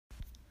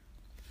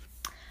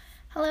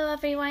Hello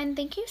everyone,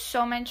 thank you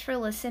so much for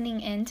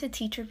listening in to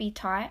Teacher Be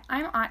Taught.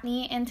 I'm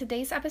Otney and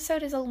today's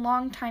episode is a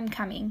long time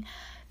coming.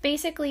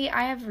 Basically,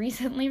 I have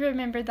recently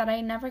remembered that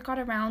I never got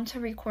around to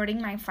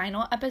recording my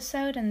final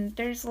episode, and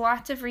there's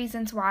lots of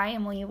reasons why,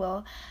 and we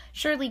will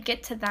surely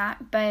get to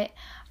that, but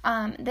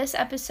this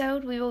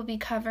episode we will be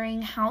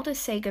covering how to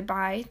say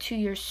goodbye to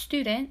your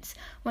students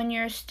when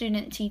you're a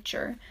student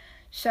teacher.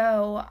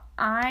 So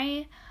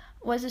I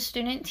was a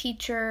student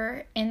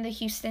teacher in the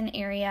Houston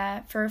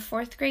area for a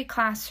 4th grade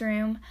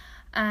classroom,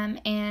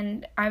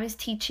 and I was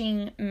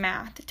teaching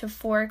math to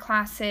 4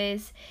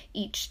 classes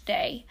each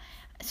day.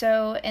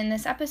 So in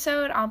this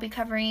episode, I'll be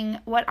covering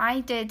what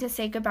I did to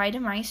say goodbye to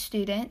my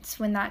students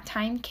when that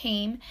time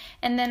came,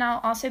 and then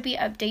I'll also be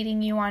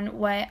updating you on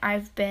what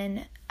I've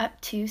been up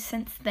to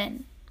since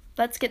then.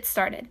 Let's get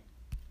started.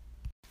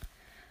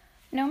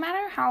 No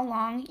matter how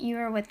long you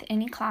are with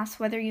any class,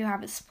 whether you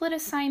have a split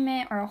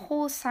assignment or a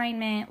whole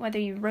assignment, whether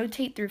you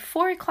rotate through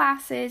 4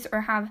 classes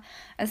or have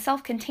a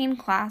self-contained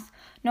class,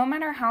 no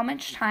matter how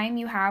much time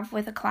you have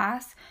with a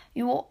class,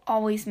 you will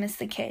always miss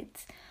the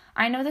kids.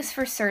 I know this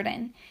for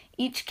certain.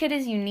 Each kid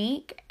is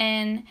unique,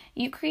 and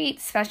you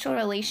create special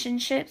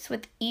relationships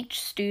with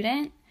each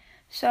student.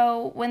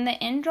 So when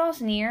the end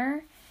draws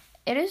near,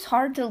 it is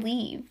hard to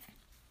leave.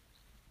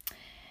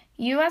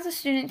 You as a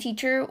student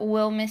teacher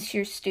will miss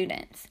your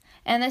students.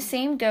 And the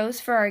same goes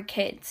for our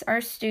kids.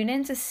 Our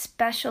students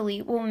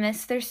especially will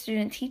miss their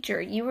student teacher.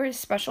 You were a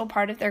special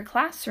part of their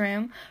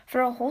classroom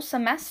for a whole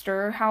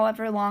semester or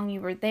however long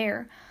you were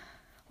there.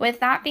 With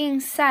that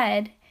being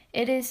said,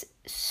 it is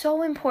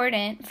so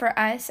important for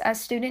us as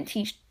student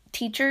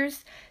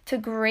teachers to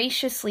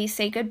graciously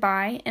say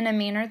goodbye in a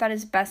manner that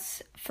is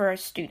best for our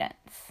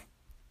students.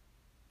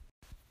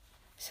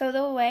 So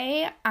the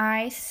way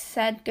I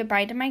said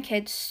goodbye to my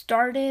kids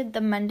started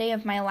the Monday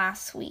of my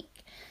last week.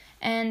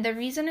 And the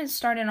reason it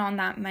started on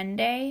that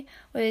Monday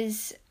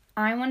was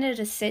I wanted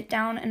to sit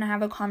down and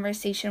have a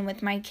conversation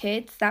with my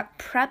kids that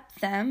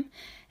prepped them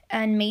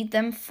and made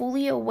them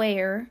fully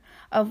aware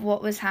of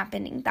what was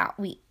happening that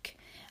week.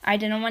 I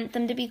didn't want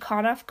them to be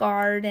caught off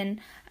guard and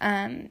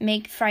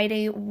make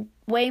Friday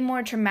way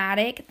more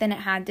dramatic than it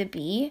had to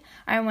be.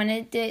 I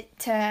wanted it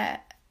to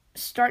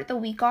start the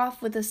week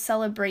off with a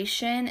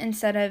celebration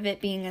instead of it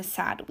being a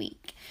sad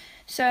week.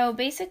 So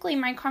basically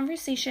my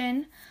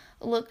conversation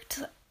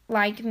looked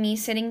like me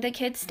sitting the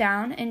kids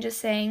down and just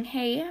saying,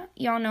 hey,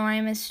 y'all know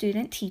I'm a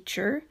student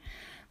teacher.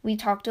 We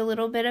talked a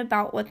little bit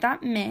about what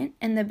that meant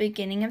in the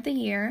beginning of the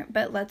year,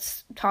 but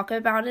let's talk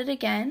about it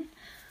again.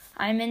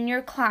 I'm in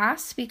your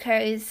class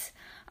because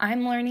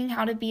I'm learning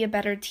how to be a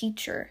better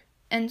teacher.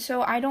 And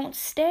so I don't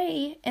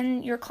stay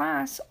in your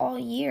class all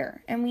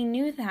year. And we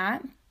knew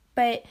that,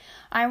 but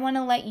I want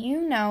to let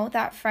you know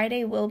that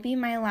Friday will be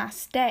my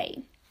last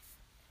day.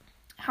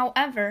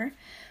 However,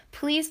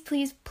 please,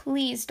 please,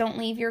 please don't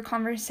leave your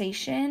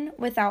conversation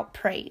without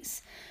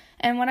praise.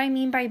 And what I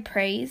mean by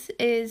praise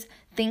is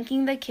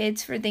thanking the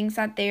kids for things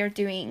that they are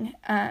doing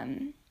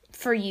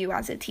for you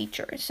as a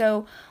teacher.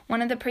 So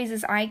one of the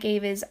praises I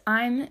gave is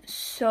I'm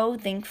so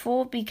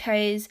thankful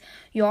because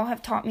y'all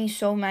have taught me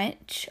so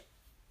much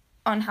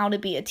on how to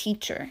be a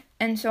teacher.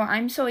 And so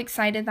I'm so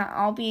excited that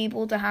I'll be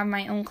able to have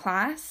my own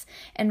class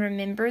and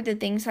remember the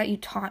things that you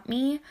taught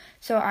me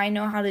so I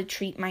know how to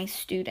treat my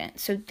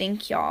students. So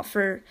thank y'all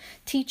for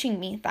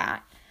teaching me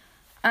that.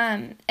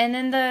 And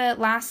then the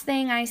last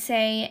thing I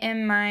say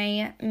in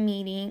my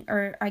meeting,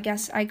 or I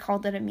guess I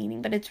called it a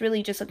meeting, but it's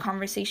really just a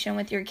conversation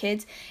with your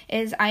kids,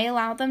 is I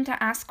allow them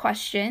to ask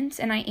questions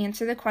and I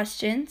answer the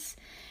questions.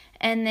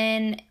 And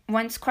then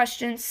once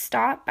questions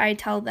stop, I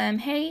tell them,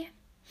 hey,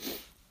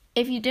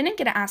 if you didn't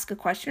get to ask a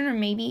question, or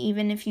maybe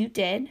even if you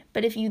did,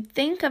 but if you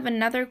think of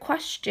another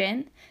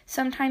question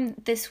sometime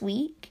this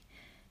week,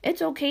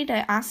 it's okay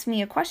to ask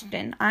me a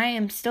question. I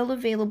am still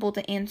available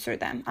to answer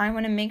them. I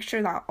want to make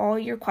sure that all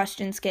your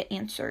questions get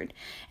answered.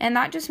 And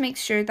that just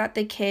makes sure that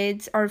the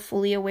kids are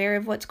fully aware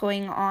of what's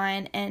going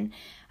on and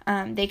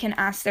they can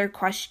ask their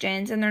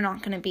questions and they're not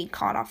going to be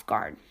caught off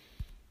guard.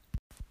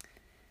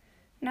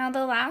 Now,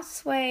 the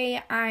last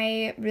way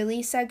I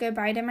really said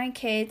goodbye to my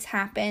kids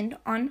happened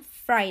on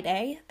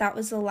Friday. That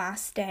was the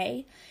last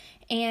day.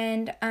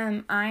 And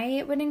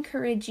I would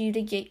encourage you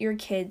to get your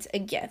kids a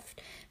gift.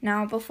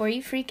 Now, before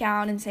you freak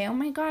out and say, oh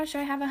my gosh,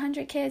 I have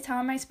 100 kids. How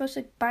am I supposed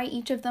to buy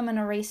each of them an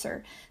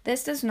eraser?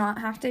 This does not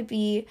have to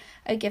be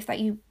a gift that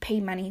you pay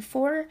money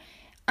for.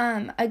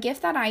 A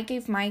gift that I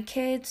gave my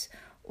kids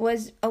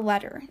was a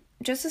letter.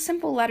 Just a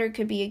simple letter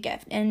could be a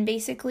gift. And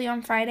basically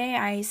on Friday,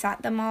 I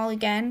sat them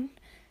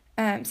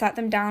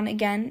down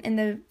again in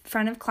the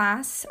front of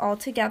class all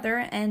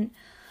together, and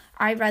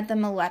I read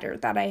them a letter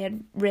that I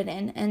had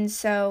written. And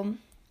so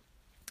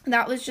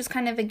that was just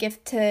kind of a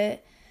gift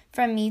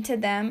from me to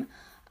them.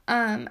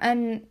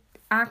 An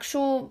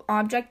actual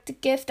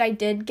object gift I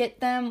did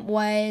get them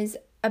was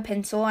a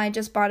pencil. I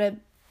just bought a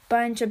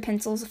bunch of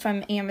pencils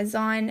from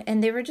Amazon,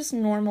 and they were just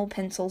normal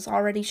pencils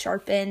already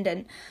sharpened,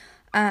 and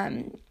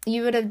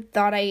you would have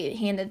thought I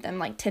handed them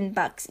like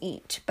 $10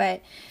 each,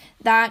 but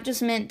that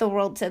just meant the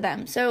world to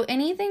them. So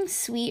anything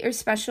sweet or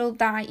special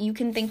that you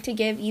can think to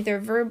give, either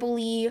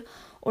verbally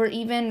or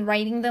even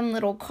writing them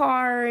little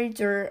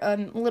cards or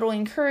little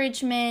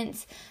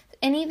encouragements,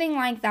 anything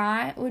like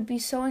that would be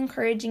so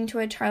encouraging to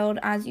a child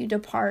as you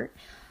depart.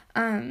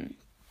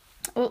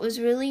 What was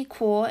really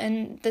cool,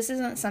 and this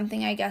isn't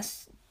something I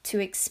guess to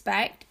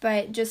expect,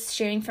 but just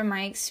sharing from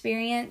my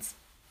experience,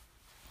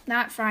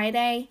 that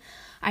Friday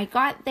I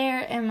got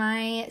there and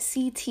my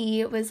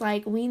CT was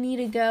like, we need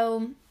to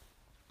go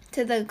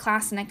to the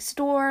class next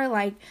door,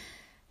 like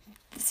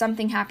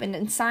something happened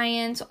in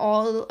science,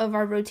 all of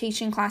our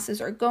rotation classes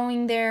are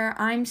going there.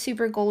 I'm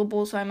super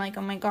gullible, so I'm like,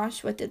 oh my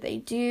gosh, what did they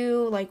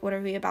do? Like, what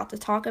are we about to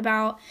talk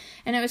about?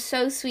 And it was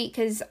so sweet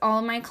because all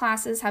of my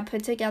classes had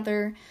put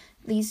together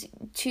these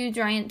 2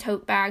 giant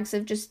tote bags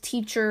of just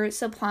teacher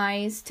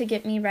supplies to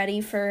get me ready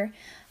for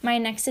my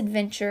next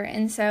adventure.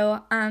 And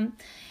so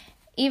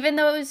even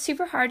though it was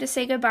super hard to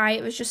say goodbye,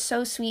 it was just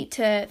so sweet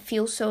to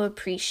feel so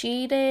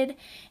appreciated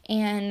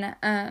and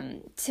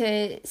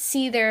to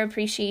see their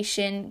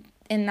appreciation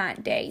in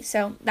that day.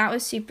 So that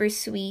was super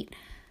sweet.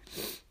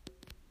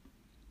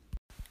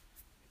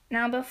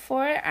 Now,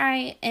 before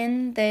I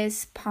end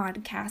this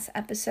podcast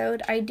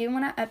episode, I do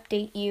want to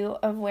update you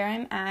of where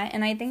I'm at,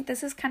 and I think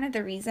this is kind of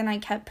the reason I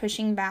kept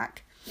pushing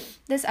back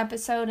this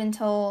episode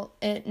until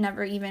it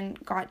never even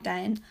got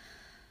done.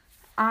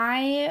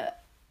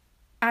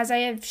 As I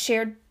have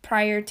shared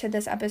prior to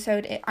this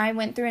episode, I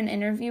went through an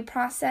interview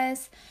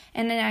process,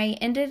 and then I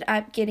ended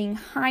up getting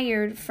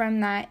hired from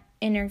that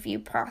interview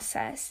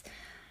process.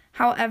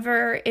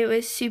 However, it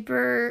was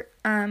super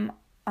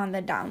on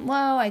the down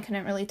low. I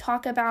couldn't really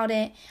talk about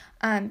it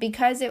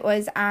because it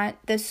was at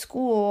the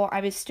school I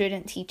was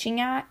student teaching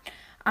at.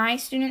 I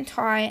student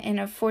taught in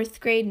a 4th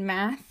grade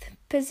math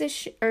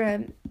position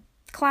or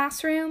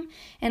classroom,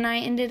 and I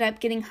ended up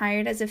getting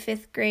hired as a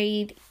 5th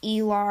grade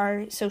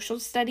ELAR social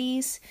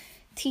studies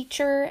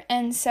teacher.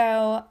 And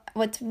so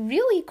what's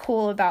really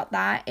cool about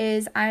that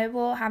is I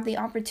will have the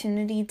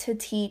opportunity to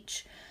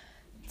teach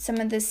some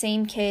of the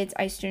same kids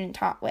I student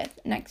taught with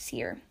next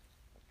year.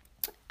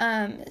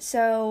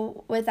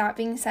 So with that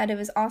being said, it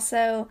was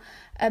also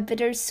a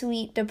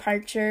bittersweet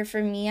departure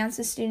for me as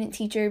a student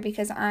teacher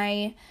because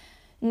I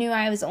knew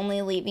I was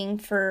only leaving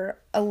for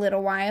a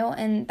little while,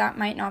 and that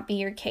might not be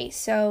your case.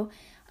 So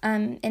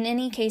in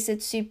any case,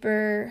 it's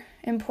super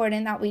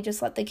important that we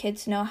just let the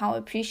kids know how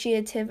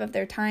appreciative of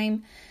their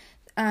time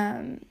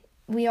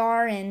we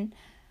are, and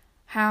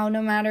how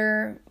no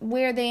matter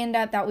where they end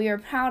up, that we are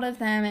proud of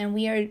them and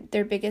we are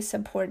their biggest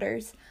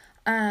supporters.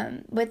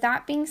 With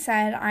that being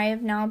said, I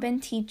have now been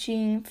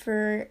teaching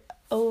for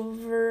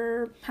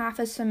over half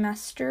a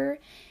semester,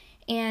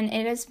 and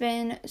it has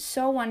been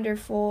so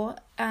wonderful.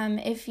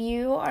 If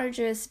you are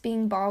just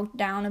being bogged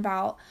down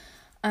about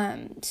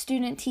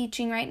student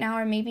teaching right now,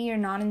 or maybe you're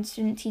not in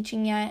student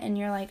teaching yet and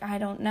you're like, I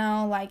don't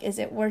know, like, is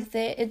it worth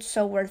it? It's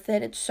so worth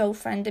it. It's so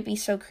fun to be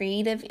so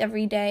creative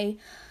every day.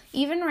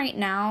 Even right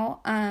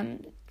now,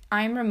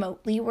 I'm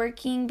remotely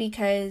working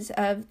because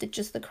of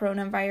just the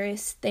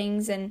coronavirus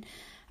things and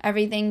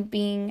everything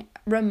being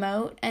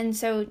remote. And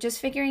so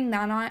just figuring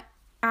that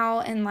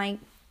out and like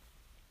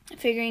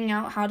figuring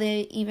out how to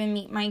even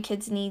meet my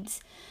kids' needs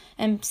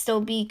and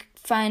still be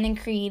fun and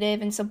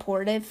creative and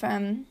supportive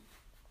from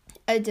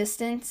a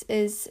distance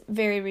is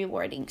very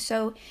rewarding.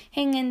 So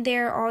hang in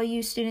there, all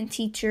you student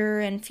teacher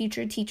and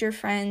future teacher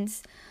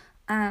friends.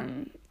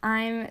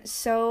 I'm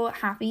so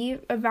happy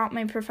about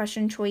my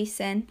profession choice,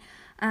 and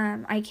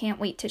I can't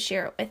wait to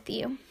share it with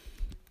you.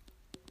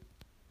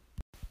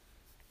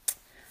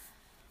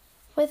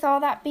 With all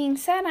that being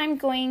said, I'm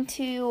going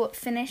to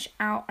finish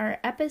out our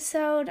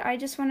episode. I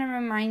just want to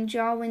remind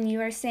y'all, when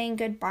you are saying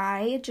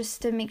goodbye,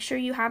 just to make sure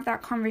you have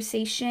that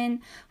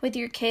conversation with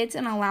your kids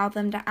and allow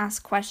them to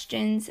ask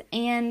questions,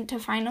 and to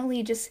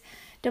finally just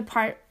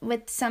depart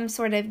with some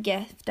sort of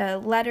gift, a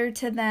letter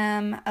to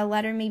them, a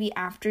letter maybe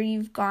after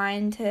you've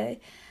gone, to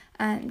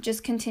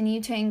just continue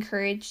to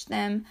encourage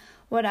them,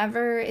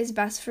 whatever is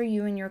best for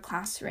you in your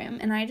classroom.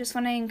 And I just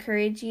want to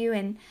encourage you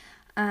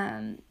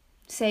and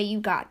say you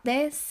got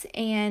this,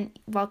 and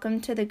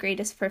welcome to the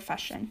greatest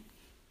profession.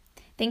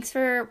 Thanks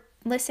for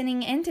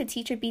listening in to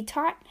Teacher Be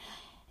Taught.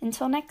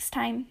 Until next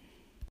time.